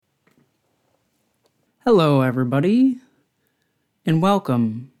Hello, everybody, and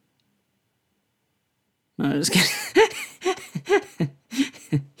welcome. No, I'm just kidding.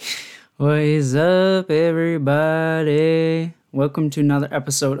 What is up, everybody? Welcome to another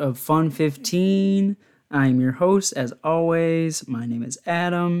episode of Fun 15. I'm your host, as always. My name is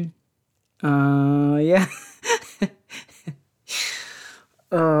Adam. Yeah.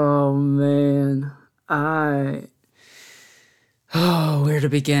 Oh, man. Where to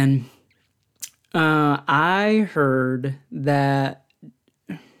begin? I heard that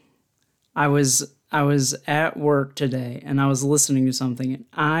I was at work today and I was listening to something and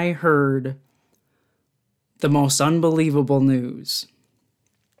I heard the most unbelievable news.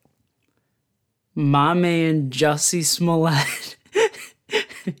 My man Jussie Smollett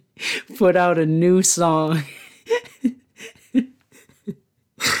put out a new song.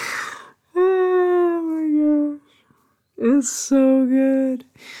 Oh my gosh. It's so good.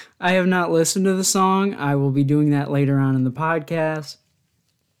 I have not listened to the song. I will be doing that later on in the podcast.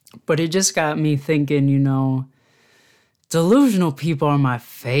 But it just got me thinking, delusional people are my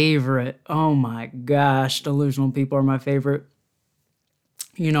favorite. Oh my gosh, delusional people are my favorite.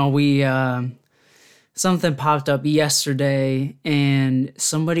 Something popped up yesterday and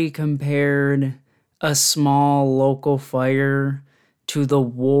somebody compared a small local fire to the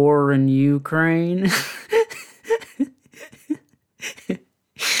war in Ukraine.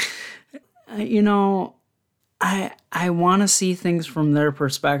 I want to see things from their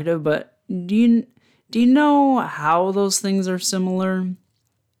perspective, but do you know how those things are similar?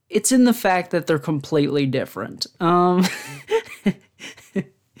 It's in the fact that they're completely different.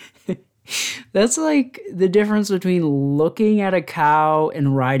 That's like the difference between looking at a cow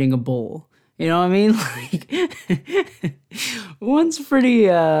and riding a bull. You know what I mean? Like, one's pretty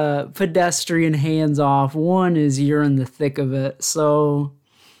pedestrian, hands off. One is you're in the thick of it. So,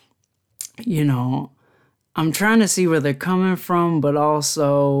 I'm trying to see where they're coming from, but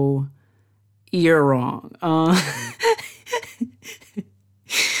also you're wrong.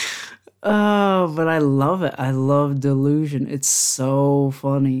 But I love it. I love delusion. It's so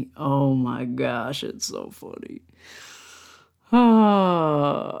funny. Oh my gosh, it's so funny.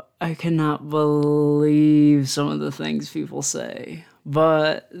 Oh, I cannot believe some of the things people say,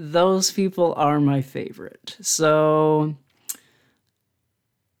 but those people are my favorite. So,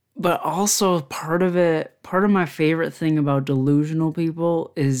 but also part of my favorite thing about delusional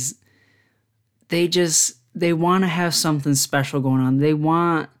people is they want to have something special going on. They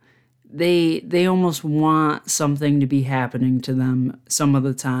almost want something to be happening to them some of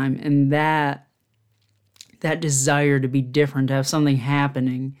the time. And that desire to be different, to have something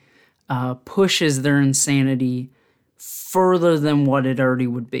happening, pushes their insanity further than what it already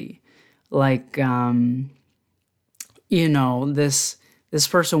would be. Like, this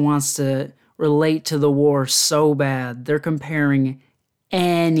person wants to relate to the war so bad. They're comparing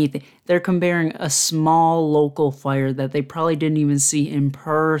anything. They're comparing a small local fire that they probably didn't even see in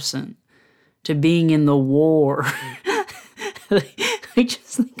person to being in the war. I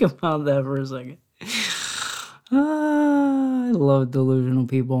just think about that for a second. I love delusional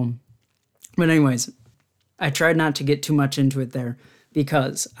people. But anyways, I tried not to get too much into it there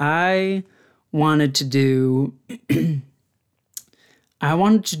because I wanted to do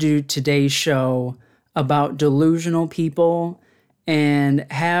today's show about delusional people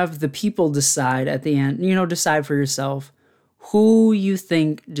and have the people decide at the end, decide for yourself who you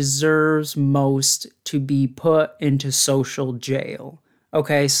think deserves most to be put into social jail.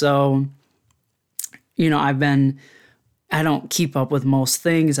 Okay, so, I don't keep up with most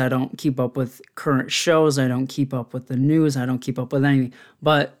things. I don't keep up with current shows. I don't keep up with the news. I don't keep up with anything.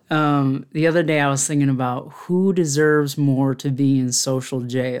 But the other day I was thinking about who deserves more to be in social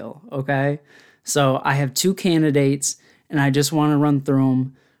jail, okay? So I have two candidates, and I just want to run through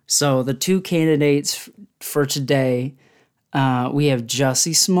them. So the two candidates for today, we have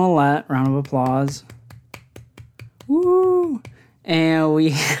Jussie Smollett, round of applause. Woo! And we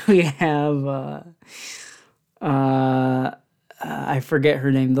have... I forget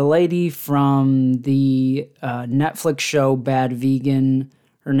her name. The lady from the Netflix show Bad Vegan.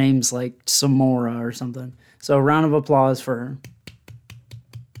 Her name's like Samora or something. So round of applause for her.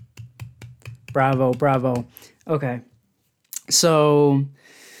 Bravo, bravo. Okay. So,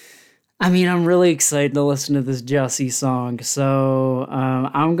 I'm really excited to listen to this Jussie song. So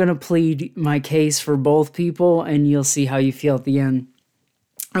I'm going to plead my case for both people, and you'll see how you feel at the end.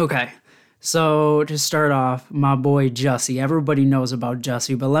 Okay. So, to start off, my boy Jussie. Everybody knows about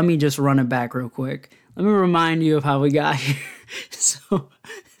Jussie, but let me just run it back real quick. Let me remind you of how we got here. So,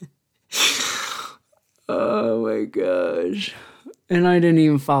 oh my gosh. and I didn't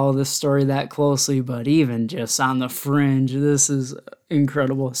even follow this story that closely, but even just on the fringe, this is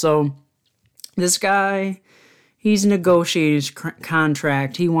incredible. So this guy, he's negotiated his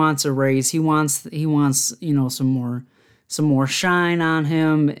contract. He wants a raise. He wants some more shine on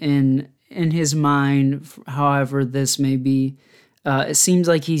him in his mind. However this may be, it seems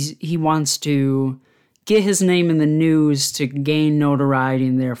like he wants to get his name in the news to gain notoriety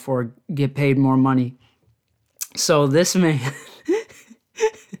and therefore get paid more money. So this man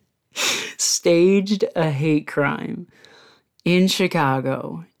staged a hate crime in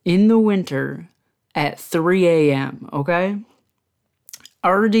Chicago in the winter at 3 a.m., okay?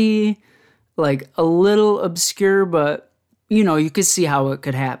 Already, like, a little obscure, but, you could see how it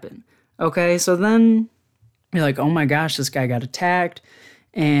could happen, okay? So then you're like, oh my gosh, this guy got attacked.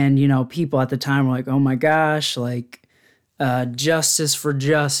 And, people at the time were like, oh my gosh, like, justice for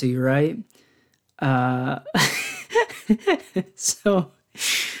Jussie, right? So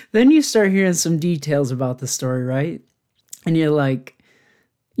then you start hearing some details about the story, right? And you're like,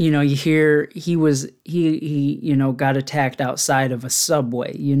 you hear he got attacked outside of a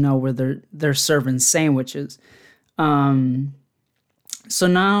Subway, where they're serving sandwiches. So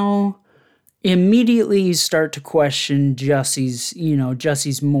now immediately you start to question Jussie's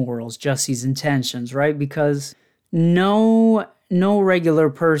morals, Jussie's intentions, right? Because no regular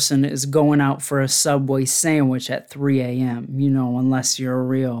person is going out for a Subway sandwich at 3 a.m., unless you're a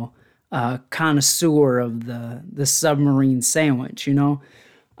real connoisseur of the submarine sandwich,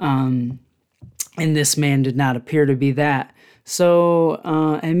 and this man did not appear to be that. So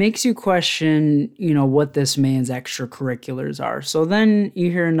it makes you question, what this man's extracurriculars are. So then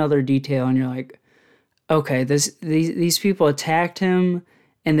you hear another detail and you're like, okay, these people attacked him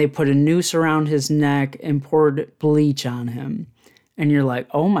and they put a noose around his neck and poured bleach on him. And you're like,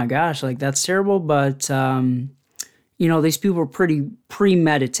 oh my gosh, like that's terrible. But, these people are pretty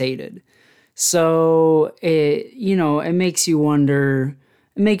premeditated. So it makes you wonder.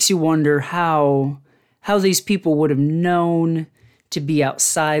 It makes you wonder how these people would have known to be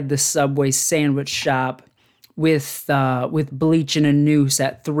outside the Subway sandwich shop with bleach and a noose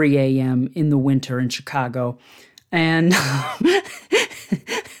at 3 a.m. in the winter in Chicago. And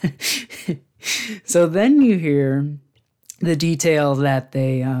so then you hear the detail that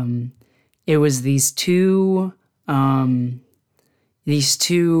it was these two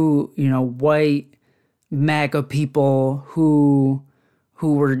white MAGA people who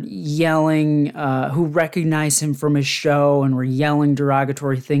were yelling, who recognized him from his show and were yelling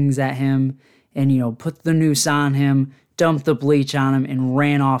derogatory things at him and, put the noose on him, dumped the bleach on him, and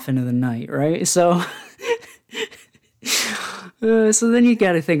ran off into the night, right? So, so then you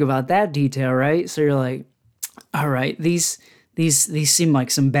got to think about that detail, right? So you're like, all right, these seem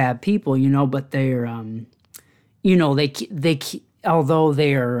like some bad people, but they're, although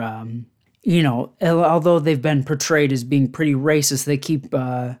they're, although they've been portrayed as being pretty racist,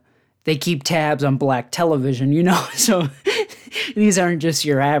 they keep tabs on black television, So these aren't just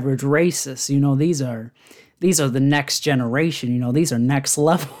your average racists, these are the next generation, these are next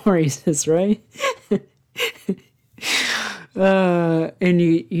level racists, right? And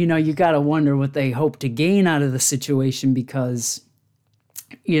you got to wonder what they hope to gain out of the situation because,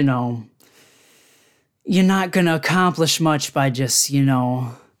 you're not going to accomplish much by just,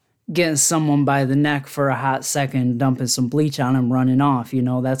 getting someone by the neck for a hot second, dumping some bleach on them, running off.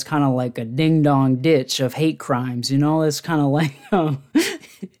 That's kind of like a ding-dong ditch of hate crimes. It's kind of like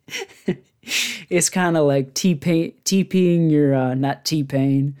it's kind of like TPing your not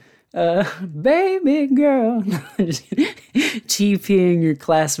T-Pain, baby girl, TPing your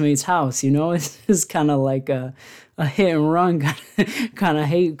classmate's house. It's kind of like a hit and run kind of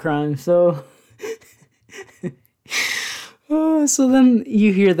hate crime. So. So then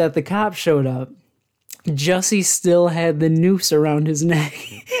you hear that the cop showed up. Jussie still had the noose around his neck.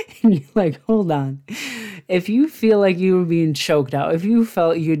 And you're like, hold on. If you feel like you were being choked out, if you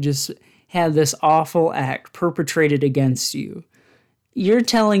felt you just had this awful act perpetrated against you, you're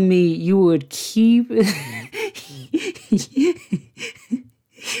telling me you would keep...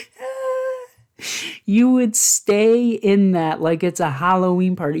 You would stay in that like it's a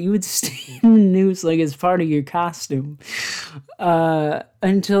Halloween party. You would stay in the noose like it's part of your costume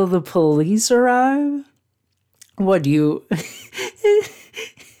until the police arrive. What do you...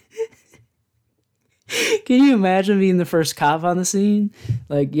 Can you imagine being the first cop on the scene?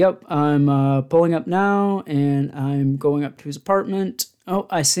 Like, yep, I'm pulling up now and I'm going up to his apartment. Oh,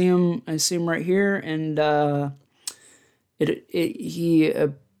 I see him right here. And he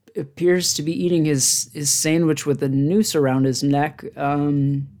appears to be eating his sandwich with a noose around his neck.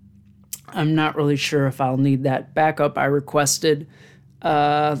 I'm not really sure if I'll need that backup I requested.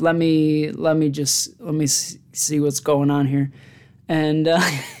 Let me see what's going on here. And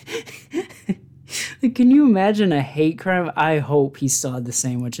can you imagine a hate crime? I hope he still had the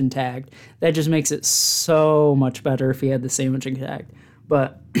sandwich intact. That just makes it so much better if he had the sandwich intact.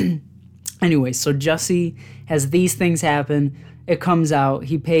 But anyway, so Jussie has these things happen. It comes out.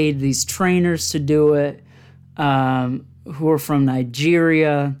 He paid these trainers to do it, who are from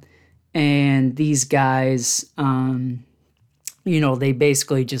Nigeria. And these guys, they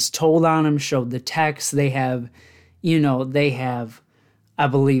basically just told on him, showed the text. They have, I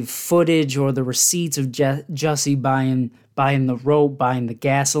believe, footage or the receipts of Jussie buying the rope, buying the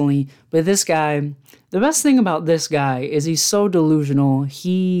gasoline. But this guy, the best thing about this guy is he's so delusional.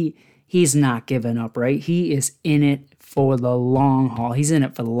 He's not giving up, right? He is in it for the long haul. He's in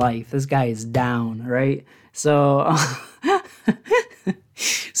it for life. This guy is down, right? So,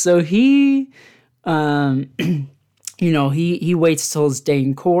 so he, he waits till his day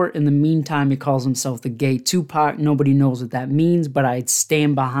in court. In the meantime, he calls himself the gay Tupac. Nobody knows what that means, but I'd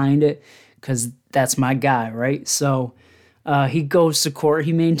stand behind it because that's my guy, right? So he goes to court.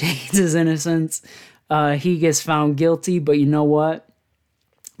 He maintains his innocence. He gets found guilty, but you know what?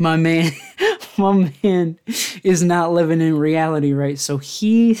 My man is not living in reality, right? So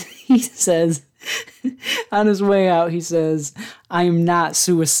he says, on his way out, he says, I am not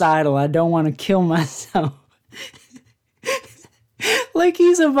suicidal. I don't want to kill myself. Like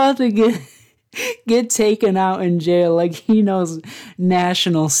he's about to get taken out in jail. Like he knows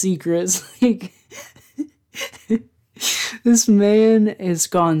national secrets. Like this man has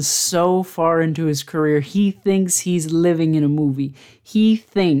gone so far into his career. He thinks he's living in a movie. He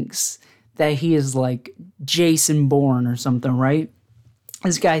thinks that he is like Jason Bourne or something, right?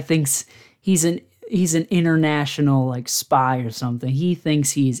 This guy thinks he's an international like spy or something. He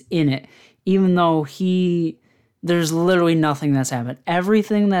thinks he's in it, even though there's literally nothing that's happened.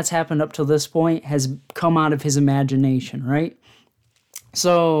 Everything that's happened up to this point has come out of his imagination, right?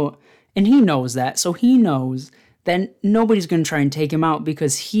 So, and he knows that. So he knows that nobody's going to try and take him out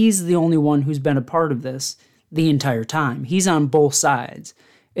because he's the only one who's been a part of this the entire time. He's on both sides.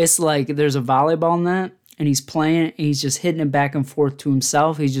 It's like there's a volleyball net and he's playing it and he's just hitting it back and forth to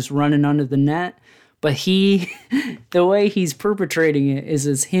himself. He's just running under the net. But the way he's perpetrating it is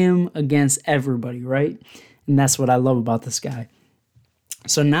as him against everybody, right? And that's what I love about this guy.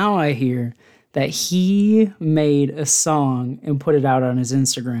 So now I hear that he made a song and put it out on his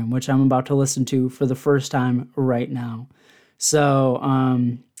Instagram, which I'm about to listen to for the first time right now. So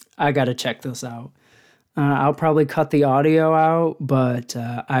I got to check this out. I'll probably cut the audio out, but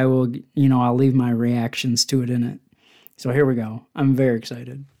I will, I'll leave my reactions to it in it. So here we go. I'm very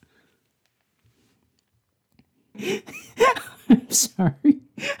excited. I'm sorry.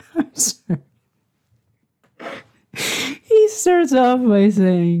 He starts off by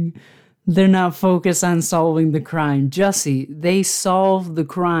saying, they're not focused on solving the crime. Jussie, they solved the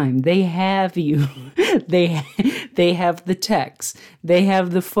crime. They have you. They have the text. They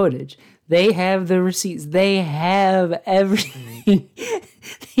have the footage. They have the receipts. They have everything.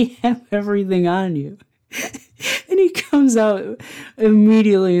 They have everything on you. And he comes out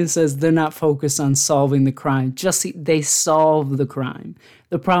immediately and says they're not focused on solving the crime. Jussie, they solved the crime.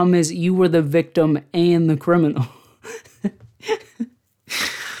 The problem is you were the victim and the criminal.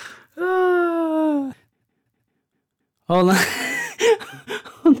 Hold on.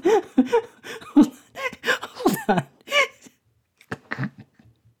 Hold on.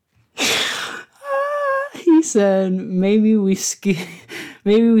 He said, maybe we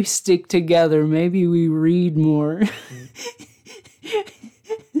stick together. Maybe we read more.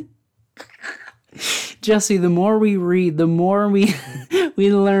 Jussie, the more we read, the more we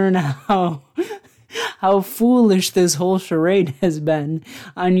learn how foolish this whole charade has been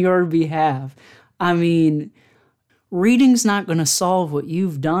on your behalf. I mean, reading's not going to solve what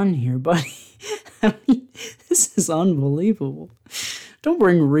you've done here, buddy. I mean, this is unbelievable. Don't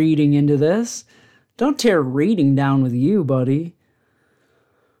bring reading into this. Don't tear reading down with you, buddy.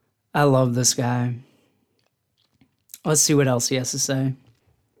 I love this guy. Let's see what else he has to say.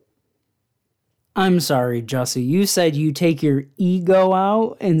 I'm sorry, Jussie. You said you take your ego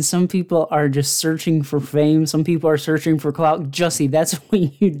out, and some people are just searching for fame. Some people are searching for clout. Jussie, that's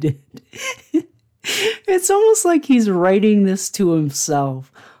what you did. It's almost like he's writing this to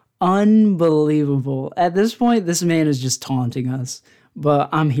himself. Unbelievable. At this point, this man is just taunting us, but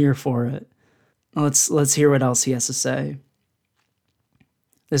I'm here for it. Let's hear what else he has to say.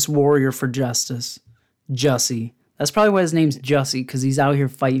 This warrior for justice, Jussie. That's probably why his name's Jussie, because he's out here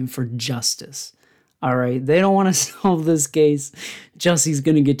fighting for justice. All right, they don't want to solve this case. Jussie's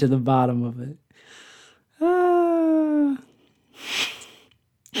gonna get to the bottom of it. Ah.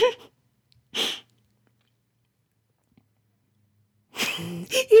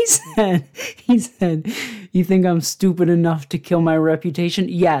 He said, you think I'm stupid enough to kill my reputation?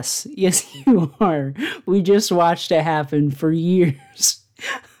 Yes, you are. We just watched it happen for years.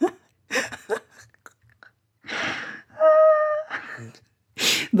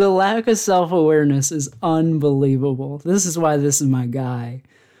 The lack of self-awareness is unbelievable. This is why this is my guy.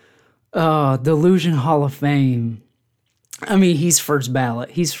 Oh, Delusion Hall of Fame. I mean, he's first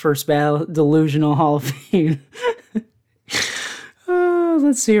ballot. Delusional Hall of Fame.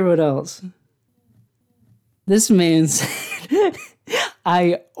 Let's hear what else. This man said,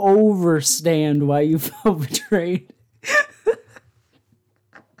 I overstand why you felt betrayed.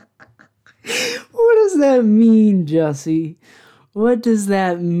 What does that mean, Jussie? What does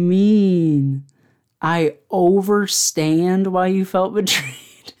that mean? I overstand why you felt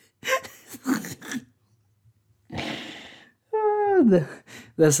betrayed.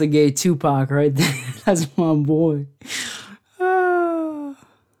 That's the gay Tupac right there. That's my boy.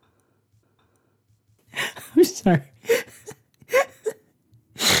 I'm sorry.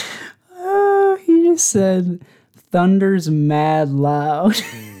 He just said, thunder's mad loud.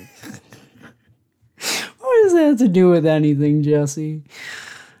 What does that have to do with anything, Jussie?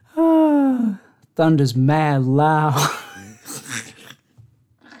 Thunder's mad loud.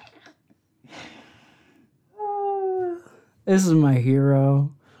 This is my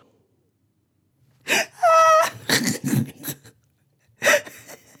hero.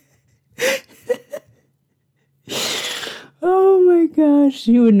 Oh my gosh,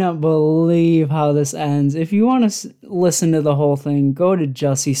 you would not believe how this ends. If you want to listen to the whole thing, go to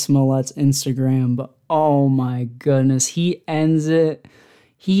Jussie Smollett's Instagram. But oh my goodness, he ends it.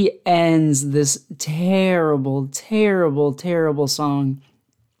 He ends this terrible, terrible, terrible song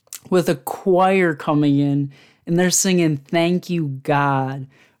with a choir coming in, and they're singing "Thank You, God."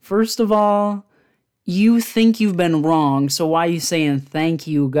 First of all, you think you've been wrong, so why are you saying "Thank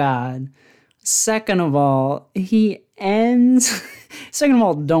you, God"? Second of all, he ends... Second of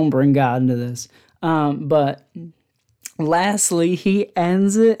all, don't bring God into this. But lastly, he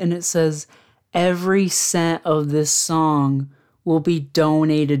ends it and it says, every cent of this song will be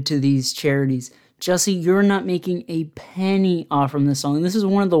donated to these charities. Jussie, you're not making a penny off from this song. This is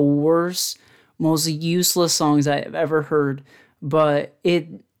one of the worst, most useless songs I've ever heard. But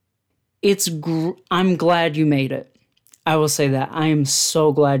I'm glad you made it. I will say that. I am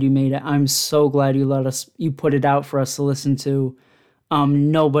so glad you made it. I'm so glad you put it out for us to listen to.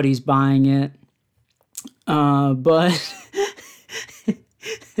 Nobody's buying it. But,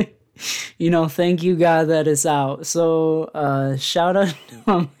 thank you, God, that it's out. So, shout out to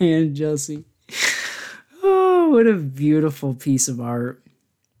my man, Jussie. Oh, what a beautiful piece of art.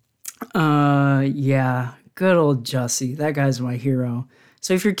 Yeah, good old Jussie. That guy's my hero.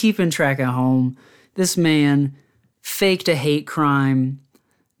 So if you're keeping track at home, this man faked a hate crime,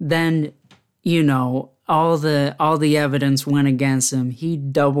 then, all the evidence went against him. He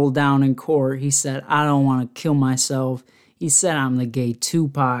doubled down in court. He said, I don't want to kill myself. He said, I'm the gay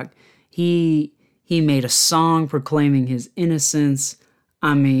Tupac. He made a song proclaiming his innocence.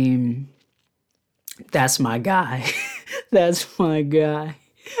 I mean, that's my guy. That's my guy.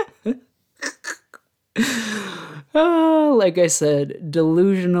 Oh, like I said,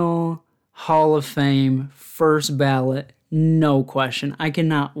 Delusional Hall of Fame, first ballot, no question. I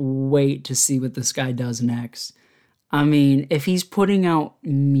cannot wait to see what this guy does next. I mean, if he's putting out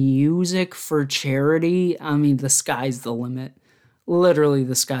music for charity, I mean, the sky's the limit. Literally,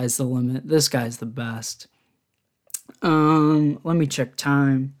 the sky's the limit. This guy's the best. Let me check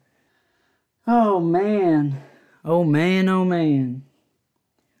time. Oh, man. Oh, man, oh, man.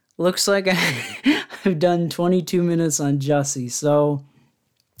 Looks like I've done 22 minutes on Jussie, so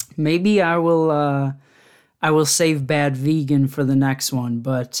maybe I will save Bad Vegan for the next one,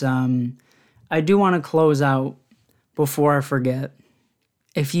 but I do want to close out before I forget.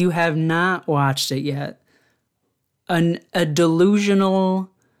 If you have not watched it yet, a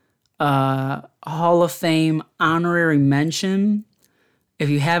Delusional Hall of Fame honorary mention. If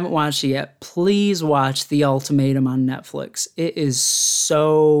you haven't watched it yet, please watch The Ultimatum on Netflix. It is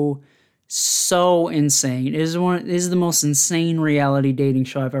so insane. It is the most insane reality dating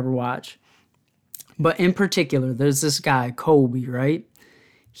show I've ever watched. But in particular, there's this guy, Kobe, right?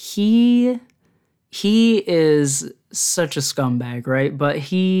 He is such a scumbag, right? But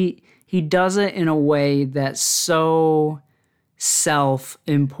he does it in a way that's so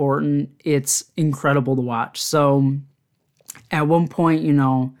self-important. It's incredible to watch. So at one point,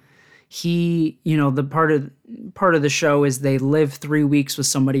 the part of the show is they live 3 weeks with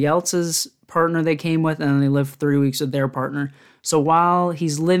somebody else's partner they came with, and then they live 3 weeks with their partner. So while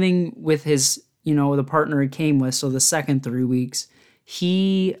he's living with his, the partner he came with, so the second 3 weeks,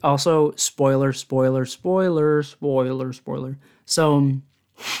 he also, spoiler. So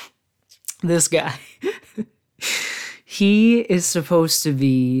this guy, he is supposed to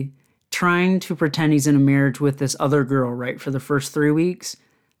be trying to pretend he's in a marriage with this other girl, right, for the first 3 weeks.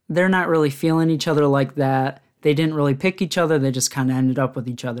 They're not really feeling each other like that. They didn't really pick each other. They just kind of ended up with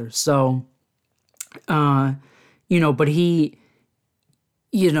each other. So, but he,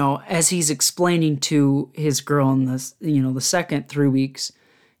 as he's explaining to his girl in this, the second 3 weeks,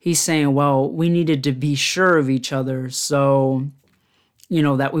 he's saying, well, we needed to be sure of each other. So,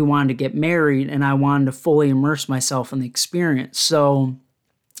 that we wanted to get married, and I wanted to fully immerse myself in the experience. So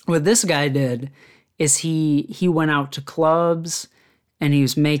what this guy did is he went out to clubs, and he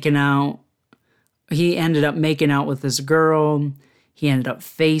was making out. He ended up making out with this girl. He ended up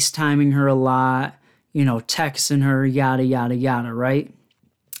FaceTiming her a lot, texting her, yada, yada, yada, right?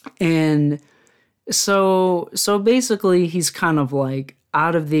 And so basically he's kind of like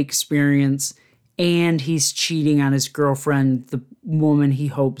out of the experience, and he's cheating on his girlfriend, the woman he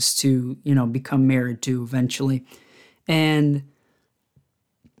hopes to, become married to eventually. And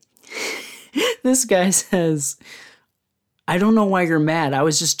this guy says, I don't know why you're mad. I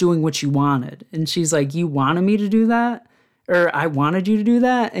was just doing what you wanted. And she's like, you wanted me to do that? Or I wanted you to do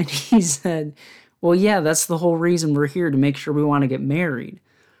that? And he said, well, yeah, that's the whole reason we're here, to make sure we want to get married.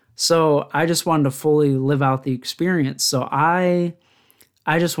 So I just wanted to fully live out the experience. So I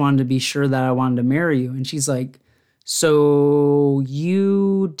just wanted to be sure that I wanted to marry you. And she's like, so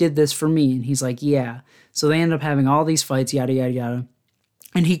you did this for me? And he's like, yeah. So they end up having all these fights, yada, yada, yada.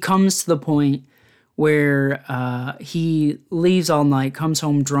 And he comes to the point where he leaves all night, comes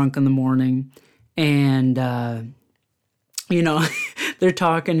home drunk in the morning, and, they're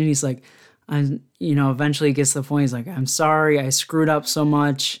talking, and he's like, eventually he gets to the point, he's like, I'm sorry, I screwed up so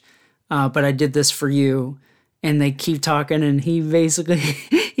much, but I did this for you. And they keep talking, and he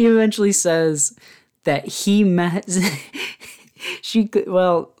eventually says that he met,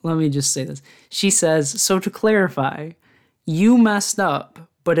 let me just say this. She says, so to clarify, you messed up,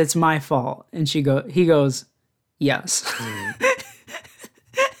 but it's my fault. And he goes, yes.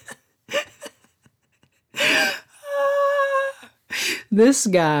 This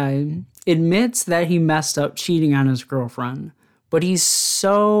guy admits that he messed up cheating on his girlfriend, but he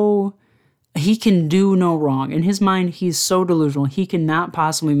can do no wrong. In his mind, he's so delusional, he cannot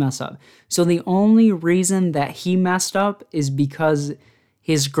possibly mess up. So the only reason that he messed up is because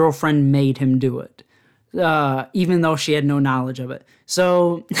his girlfriend made him do it, even though she had no knowledge of it.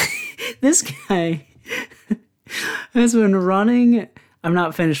 So this guy has been running, I'm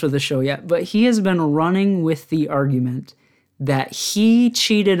not finished with the show yet, but he has been running with the argument that he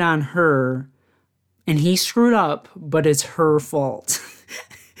cheated on her and he screwed up, but it's her fault.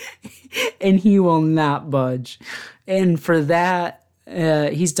 And he will not budge. And for that,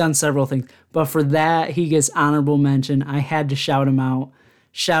 he's done several things. But for that, he gets honorable mention. I had to shout him out.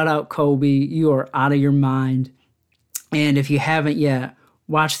 Shout out, Kobe. You are out of your mind. And if you haven't yet,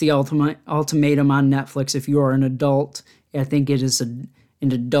 watch The Ultimatum on Netflix. If you are an adult, I think it is an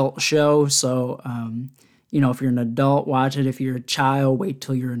adult show. So, if you're an adult, watch it. If you're a child, wait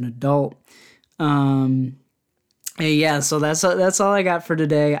till you're an adult. Yeah, so that's all I got for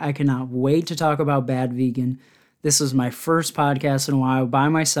today. I cannot wait to talk about Bad Vegan. This was my first podcast in a while by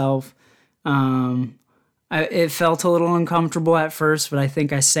myself. It felt a little uncomfortable at first, but I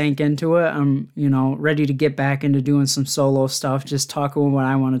think I sank into it. I'm, ready to get back into doing some solo stuff, just talking what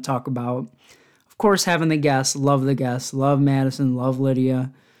I want to talk about. Of course, having the guests, love Madison, love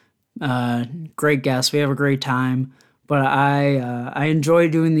Lydia. Great guests. We have a great time. But I enjoy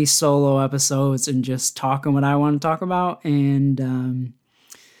doing these solo episodes and just talking what I want to talk about, and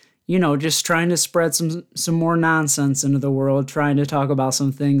just trying to spread some more nonsense into the world, trying to talk about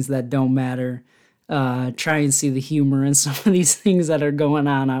some things that don't matter, try and see the humor in some of these things that are going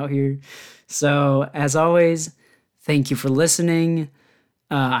on out here. So as always, thank you for listening.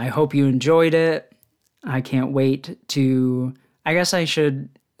 I hope you enjoyed it. I can't wait to, I guess I should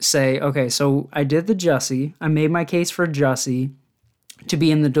say, okay, so I did the Jussie. I made my case for Jussie to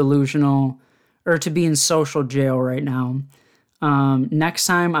be in the delusional, or to be in social jail right now. Next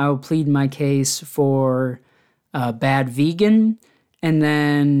time I will plead my case for Bad Vegan, and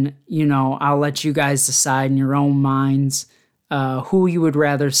then, I'll let you guys decide in your own minds who you would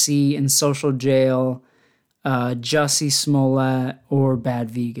rather see in social jail, Jussie Smollett or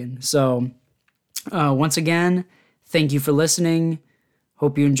Bad Vegan. So once again, thank you for listening.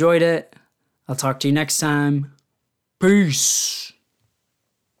 Hope you enjoyed it. I'll talk to you next time. Peace.